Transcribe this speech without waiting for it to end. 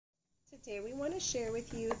Today we want to share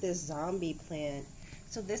with you the zombie plant.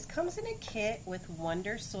 So this comes in a kit with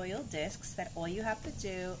Wonder soil discs that all you have to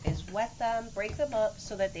do is wet them, break them up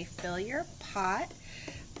so that they fill your pot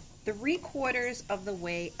 3/4 of the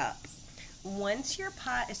way up. Once your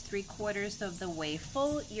pot is 3/4 of the way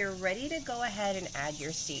full, you're ready to go ahead and add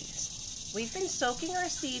your seeds. We've been soaking our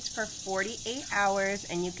seeds for 48 hours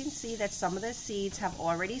and you can see that some of the seeds have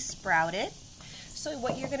already sprouted. So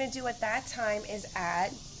what you're going to do at that time is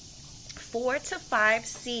add 4 to 5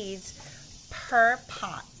 seeds per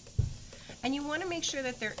pot. And you want to make sure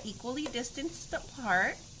that they're equally distanced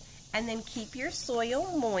apart, and then keep your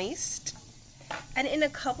soil moist. And in a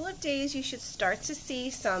couple of days you should start to see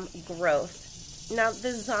some growth. Now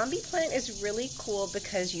the zombie plant is really cool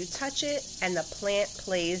because you touch it and the plant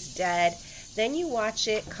plays dead. Then you watch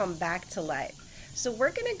it come back to life. So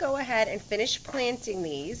we're going to go ahead and finish planting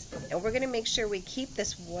these, and we're going to make sure we keep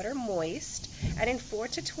this water moist. And in 4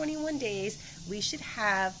 to 21 days, we should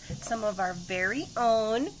have some of our very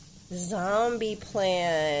own zombie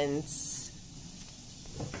plants.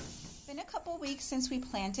 It's been a couple weeks since we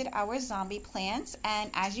planted our zombie plants,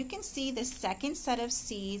 and as you can see, the second set of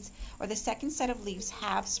seeds or the second set of leaves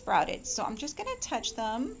have sprouted. So I'm just going to touch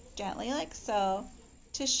them gently like so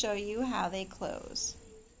to show you how they close.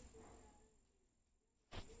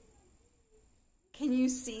 Can you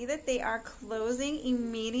see that they are closing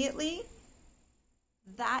immediately?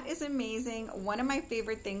 That is amazing. One of my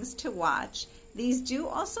favorite things to watch. These do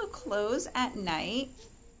also close at night.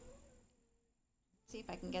 Let's see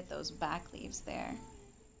if I can get those back leaves there.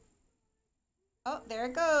 Oh, there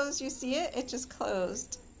it goes. You see it? It just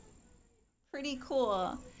closed. Pretty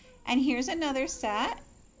cool. And here's another set.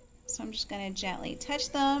 So I'm just going to gently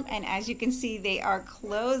touch them, and as you can see, they are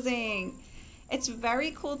closing. It's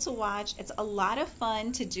very cool to watch. It's a lot of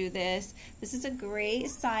fun to do this. This is a great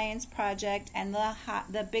science project, and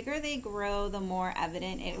the bigger they grow, the more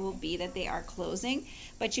evident it will be that they are closing.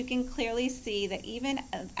 But you can clearly see that even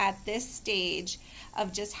at this stage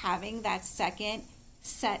of just having that second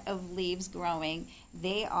set of leaves growing,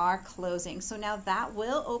 they are closing. So now that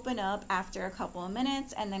will open up after a couple of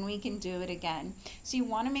minutes, and then we can do it again. So you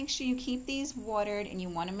want to make sure you keep these watered, and you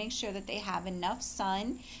want to make sure that they have enough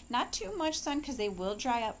sun, not too much sun because they will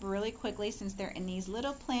dry up really quickly since they're in these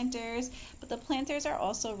little planters. But the planters are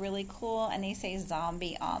also really cool, and they say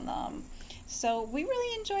zombie on them. So we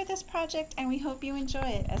really enjoy this project, and we hope you enjoy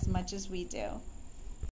it as much as we do.